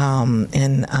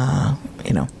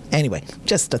 Anyway,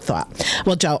 just a thought.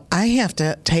 Well, Joe, I have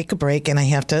to take a break and I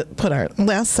have to put our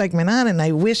last segment on. And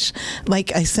I wish,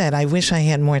 like I said, I wish I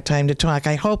had more time to talk.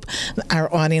 I hope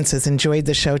our audience has enjoyed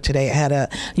the show today. It had a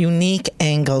unique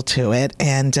angle to it.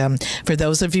 And for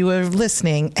those of you who are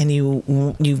listening and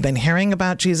you've been hearing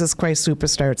about Jesus Christ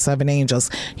Superstar at Seven Angels,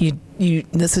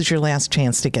 this is your last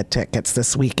chance to get tickets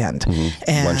this weekend.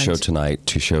 And one show tonight,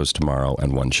 2 shows tomorrow,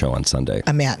 and 1 show on Sunday.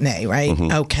 a matinee, right?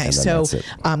 Okay, And then so that's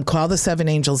it. call the Seven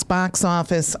Angels box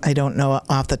office. I don't know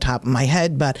off the top of my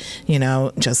head, but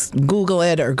just Google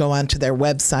it or go onto their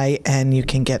website and you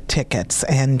can get tickets.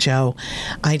 And Joe,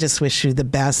 I just wish you the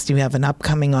best. You have an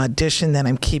upcoming audition that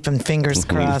I'm keeping fingers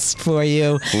crossed for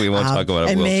you. We won't talk about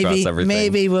it. And We'll cross everything.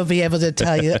 maybe we'll be able to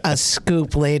tell you a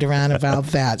scoop later on about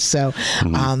that. So.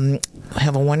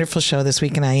 Have a wonderful show this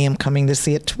week, and I am coming to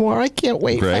see it tomorrow. I can't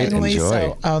wait. Great, finally.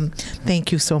 enjoy. So,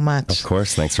 thank you so much. Of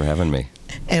course, thanks for having me.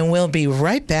 And we'll be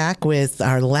right back with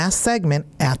our last segment,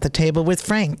 At the Table with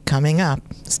Frank, coming up.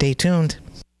 Stay tuned.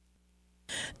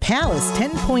 Palace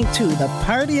 10.2, the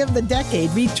party of the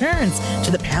decade, returns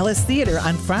to the Palace Theater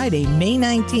on Friday, May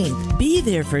 19th. Be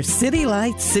there for City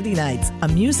Lights City Nights, a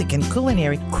music and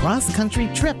culinary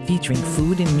cross-country trip featuring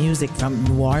food and music from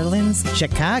New Orleans,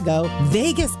 Chicago,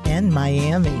 Vegas, and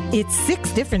Miami. It's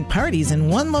 6 different parties in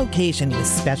one location with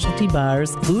specialty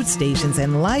bars, food stations,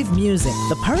 and live music.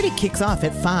 The party kicks off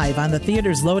at 5 on the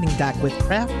theater's loading dock with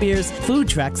craft beers, food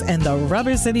trucks, and the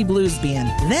Rubber City Blues Band.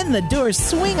 Then the doors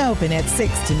swing open at 6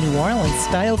 6 to New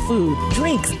Orleans-style food,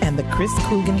 drinks, and the Chris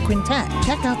Coogan Quintet.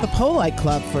 Check out the Polite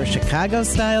Club for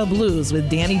Chicago-style blues with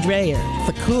Danny Dreyer,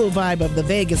 the cool vibe of the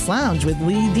Vegas Lounge with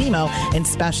Lee Demo, and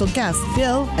special guest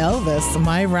Phil Elvis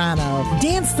Myrano.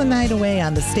 Dance the night away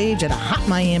on the stage at a hot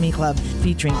Miami club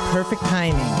featuring Perfect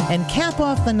Timing. And cap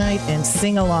off the night and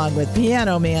sing along with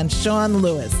piano man Sean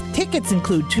Lewis. Tickets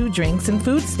include 2 drinks and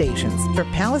food stations. For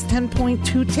Palace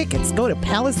 10.2 tickets, go to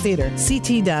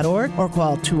palacetheaterct.org or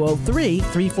call 203-346-2000.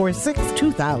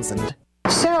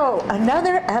 So,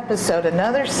 another episode,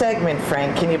 another segment,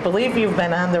 Frank. Can you believe you've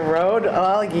been on the road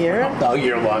all year? All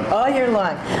year long. All year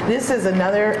long. This is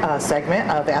another segment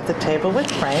of At the Table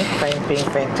with Frank. Frank being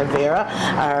Frank Tavera,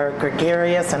 our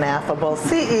gregarious and affable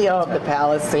CEO of the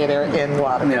Palace Theater in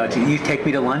Waterbury. You take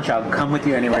me to lunch, I'll come with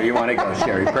you anywhere you want to go,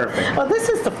 Sherry. Perfect. Well, this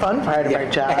is the fun part of our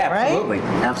job, absolutely.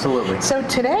 right? Absolutely. So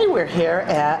today we're here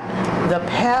at the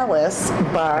Palace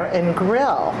Bar and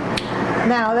Grill.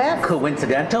 Now that's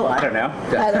coincidental? I don't know.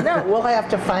 I don't know. We'll have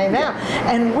to find out.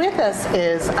 And with us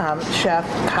is Chef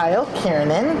Kyle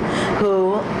Kiernan,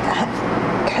 who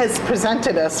has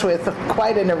presented us with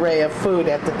quite an array of food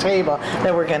at the table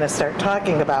that we're going to start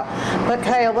talking about. But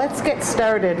Kyle, let's get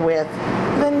started with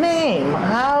the name.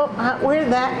 Where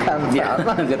did that come from?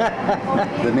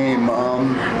 The name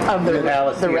of the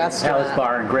restaurant. Palace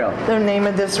Bar and Grill. The name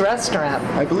of this restaurant.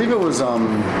 I believe it was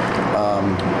from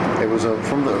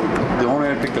the owner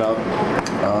had picked it up,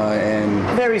 and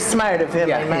very smart of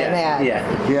him, I might add.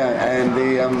 Yeah, and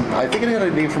I think it had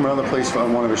a name from another place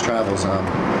on one of his travels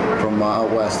from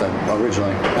out west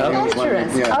originally.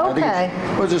 Interesting. I think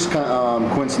it was just kind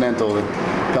of, coincidental that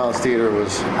Palace Theater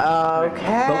was.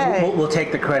 Okay. But we'll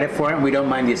take the credit for it, and we don't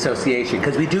mind the association,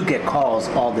 because we do get calls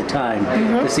all the time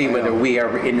to see whether we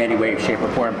are in any way, shape, or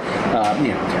form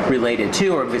related to,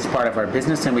 or if it's part of our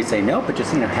business, and we say no, but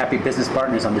just happy business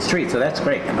partners on the street. So that's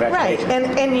great. Congratulations.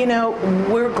 Right,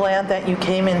 and we're glad that you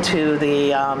came into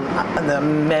the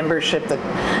membership,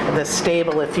 the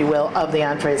stable, if you will, of the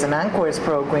Entrees and Encores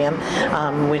program,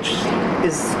 which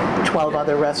is 12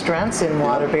 other restaurants in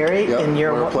Waterbury, and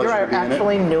you're our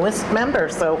actually newest member.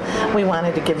 So we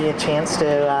wanted to give you a chance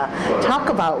to talk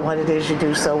about what it is you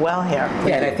do so well here.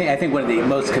 Yeah, and I think one of the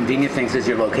most convenient things is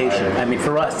your location. I mean,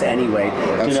 for us anyway,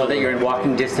 to know that you're in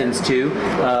walking distance to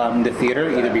the theater,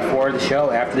 either before the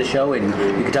show, after the show, and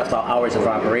you can talk about hours of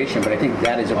operation, but I think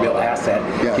that is a real asset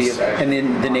to you. And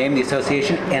then the name, the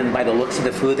association, and by the looks of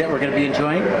the food that we're going to be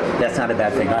enjoying, that's not a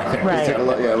bad thing either. Right.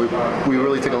 We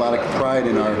really take a lot of pride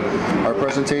in our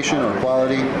presentation, our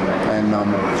quality, and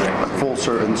full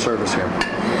service here.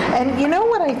 And you know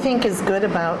what I think is good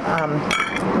about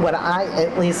what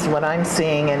I'm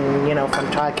seeing, and from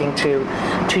talking to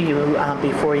you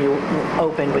before you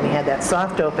opened, when you had that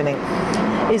soft opening,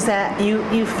 is that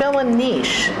you fill a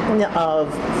niche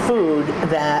of food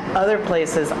that other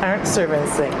places aren't serving,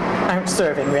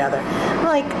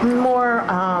 like more,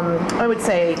 I would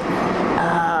say,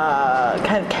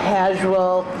 kind of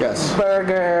casual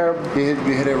burger. You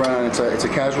hit it right on. It's a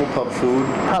casual pub food.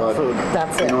 Food.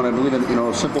 That's it. And I believe that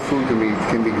simple food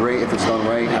can be great if it's done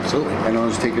right. Absolutely. And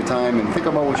just take your time and think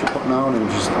about what you're putting out, and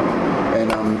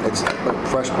it's a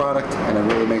fresh product, and it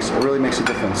really makes a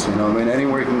difference.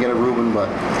 Anywhere you can get a Reuben, but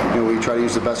we try to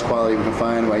use the best quality we can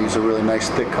find. I use a really nice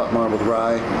thick cut marbled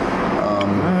rye,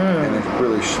 and it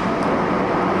really.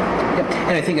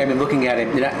 And I think I've been looking at it,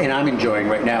 and I'm enjoying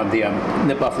right now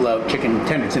the buffalo chicken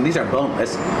tenders, and these are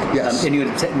boneless. Yes. And you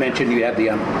had mentioned you have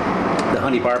the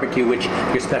honey barbecue, which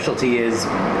your specialty is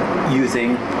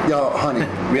using. Honey.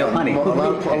 Real honey. A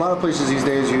lot of places these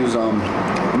days use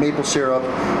maple syrup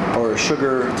or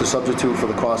sugar to substitute for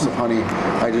the cost of honey.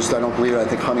 I don't believe it. I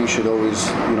think honey should always,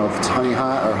 if it's honey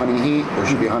hot or honey heat, there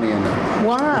should be honey in there.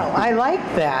 Wow, I like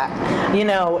that.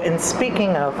 And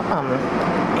speaking of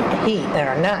heat,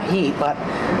 or not heat, but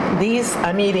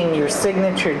I'm eating your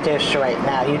signature dish right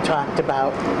now. You talked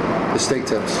about the steak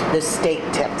tips.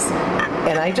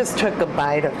 And I just took a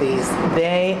bite of these.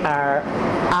 They are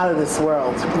out of this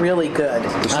world. Really good.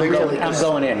 I'm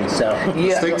going in. So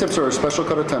the steak tips are a special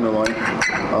cut of tenderloin.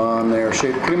 They're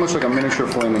shaped pretty much like a miniature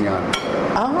filet mignon.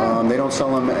 They don't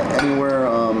sell them anywhere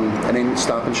at any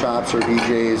Stop and Shops or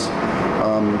BJ's,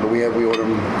 but we order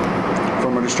them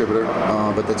from a distributor.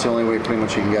 But that's the only way pretty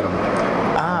much you can get them.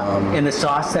 And the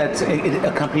sauce that's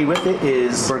accompanied with it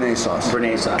is Béarnaise sauce.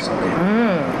 Okay.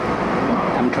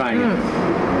 I'm trying it.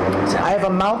 I have a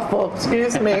mouthful,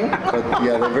 excuse me. But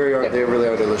yeah, they really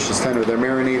are delicious. Tender. They're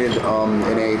marinated in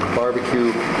a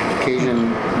barbecue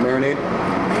Cajun marinade.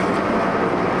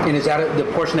 And is that the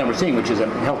portion that we're seeing, which is a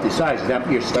healthy size? Is that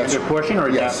your standard portion, or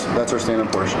is Yes, that's our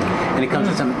standard portion. And it comes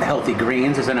with some healthy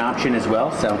greens as an option as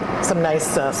well. So Some nice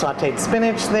sauteed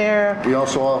spinach there. We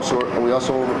also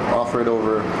offer it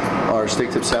over our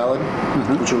steak tip salad,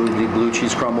 which would be blue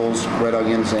cheese crumbles, red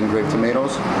onions, and grape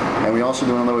tomatoes. And we also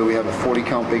do another way. We have a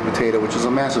 40-count baked potato, which is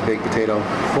a massive baked potato.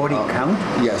 40 count?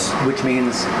 Yes. Which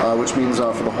means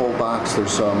For the whole box,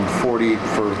 there's 40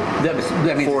 for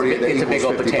that means 40. it's a big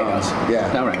old 50 potato. pounds.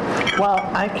 Yeah. All right.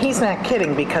 Well, he's not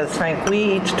kidding because, Frank,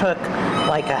 we each took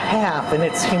like a half, and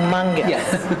it's humongous.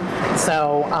 Yeah.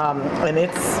 So, and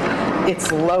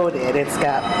it's loaded. It's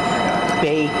got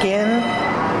bacon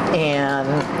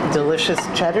and delicious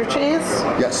cheddar cheese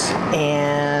Yes.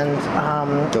 and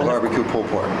The barbecue pulled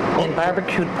pork.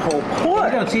 barbecued pulled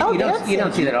pork. You don't see, Oh, you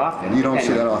don't see that often. You don't see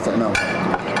Anyway. that often, no.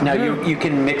 Now you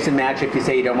can mix and match if you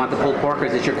say you don't want the pulled pork, or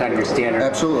is this your kind of your standard?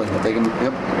 Absolutely. They can.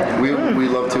 Yep. We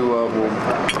love to.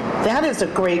 That is a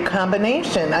great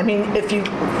combination. I mean, if you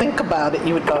think about it,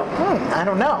 you would go, I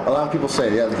don't A know. lot of people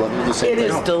say, yeah, a lot of people say It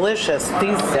is delicious.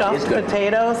 These is stuffed good.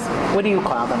 potatoes, what do you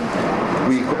call them?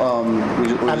 We On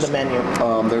the menu.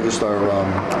 They're just our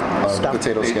Stuffed.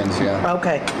 potato skins. Yeah.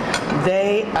 Okay.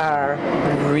 They are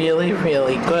really,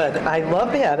 really good. I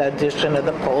love that addition of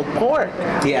the pulled pork.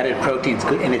 The added protein's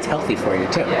good, and it's healthy for you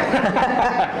too.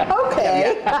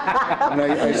 Okay. And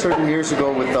I started years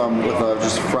ago with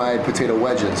just fried potato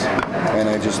wedges, and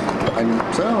I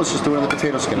said, oh, let's just do it on the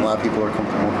potato skin. A lot of people are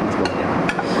more comfortable.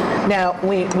 Now,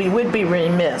 we would be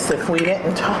remiss if we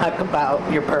didn't talk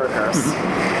about your burgers.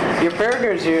 Your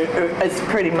burgers is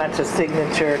pretty much a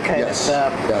signature kind Yes,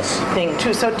 of yes. thing,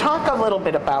 too. So talk a little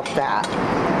bit about that.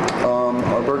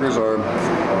 Our burgers are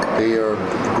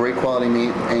great quality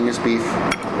meat, Angus beef.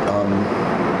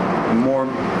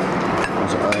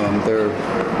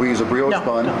 We use a brioche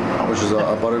bun, which is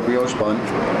a buttered brioche bun,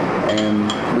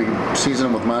 and we season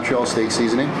them with Montreal steak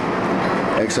seasoning.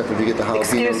 Except if you get the jalapeno.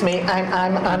 Excuse me,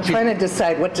 I'm trying to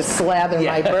decide what to slather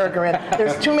my burger in.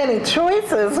 There's too many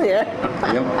choices here.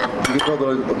 Yep. You can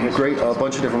build a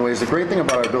bunch of different ways. The great thing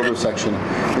about our builder section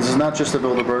is it's not just a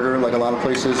build a burger like a lot of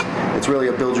places. It's really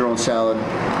a build your own salad,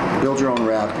 build your own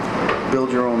wrap,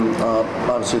 build your own,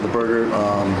 obviously the burger.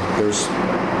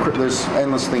 There's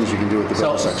endless things you can do with the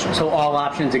builder section. So all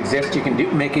options exist. You can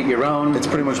make it your own. It's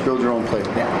pretty much build your own plate.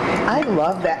 I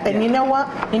love that. And you know what?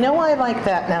 You know why I like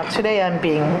that? Now, today I'm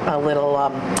being a little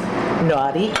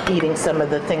naughty, eating some of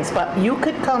the things, but you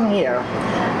could come here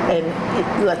and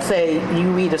let's say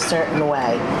you eat a certain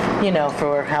way,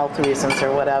 for health reasons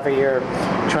or whatever you're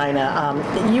trying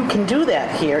to, you can do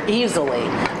that here easily.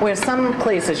 Where some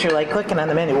places you're like looking on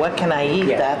the menu, what can I eat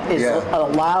that is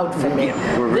allowed for me?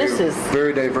 We're This is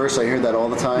very diverse. I hear that all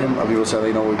the time. People say,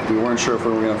 we weren't sure if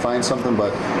we were going to find something,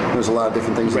 but there's a lot of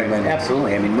different things in the menu.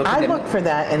 Absolutely. I mean, I look for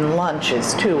that in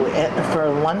lunches too, for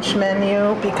a lunch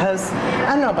menu, because I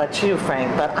don't know about you,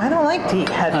 Frank, but I don't like to eat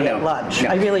heavy at lunch. No.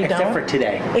 I really Except don't. for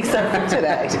today. Except for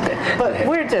today. But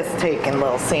we're just taking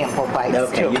little sample bites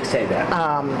Okay, too. you'd say that.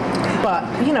 But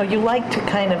you like to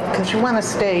kind of, because you want to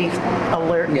stay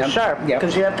alert and sharp,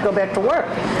 because you have to go back to work.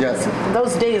 Yes.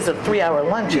 Those days of 3-hour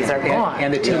lunches are gone.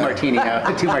 And the two martini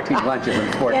lunches,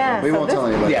 unfortunately. Yeah, We so won't tell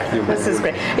anybody. This is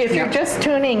great. If you're just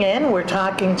tuning in, we're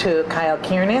talking to Kyle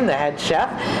Kiernan, the head chef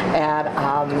at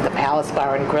the Palace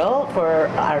Bar and Grill for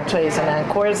our Toys and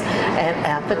Encores, and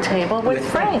at the table with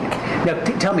Frank. Now,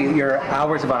 tell me your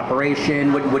hours of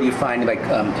operation. What do you find like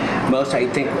most? I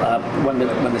think when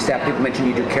the staff people mentioned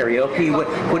you do karaoke.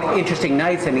 What interesting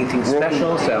nights? Anything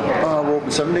special? We're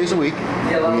open 7 days a week.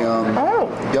 Yep.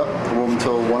 We're open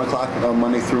until 1 o'clock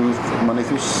Monday through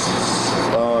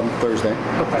Thursday.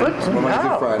 Good to Monday through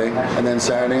know. Friday, and then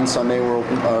Saturday and Sunday we're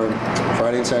open.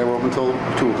 Friday and Saturday we're open until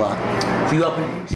 2 o'clock. So you open